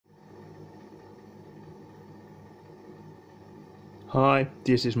Hi,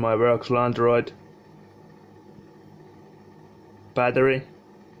 this is my Worx landroid. Battery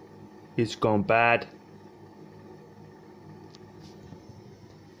is gone bad.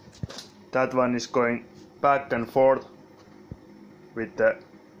 That one is going back and forth with the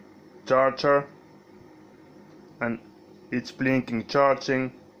charger, and it's blinking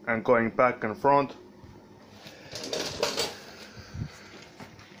charging and going back and front.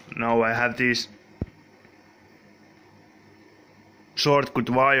 Now I have these shortcut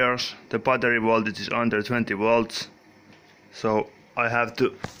wires. The battery voltage is under 20 volts, so I have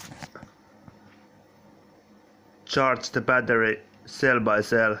to charge the battery cell by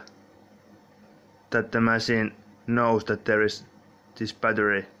cell, that the machine knows that there is this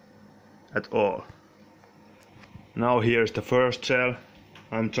battery at all. Now here's the first cell.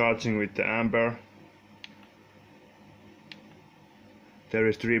 I'm charging with the ampere. There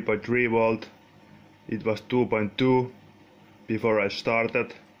is 3.3 volt. It was 2.2 before I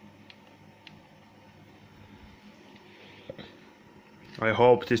started. I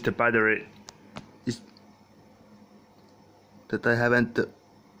hope this the battery is that I haven't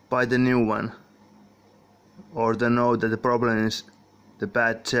buy the new one, or to know that the problem is the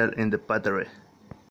bad cell in the battery.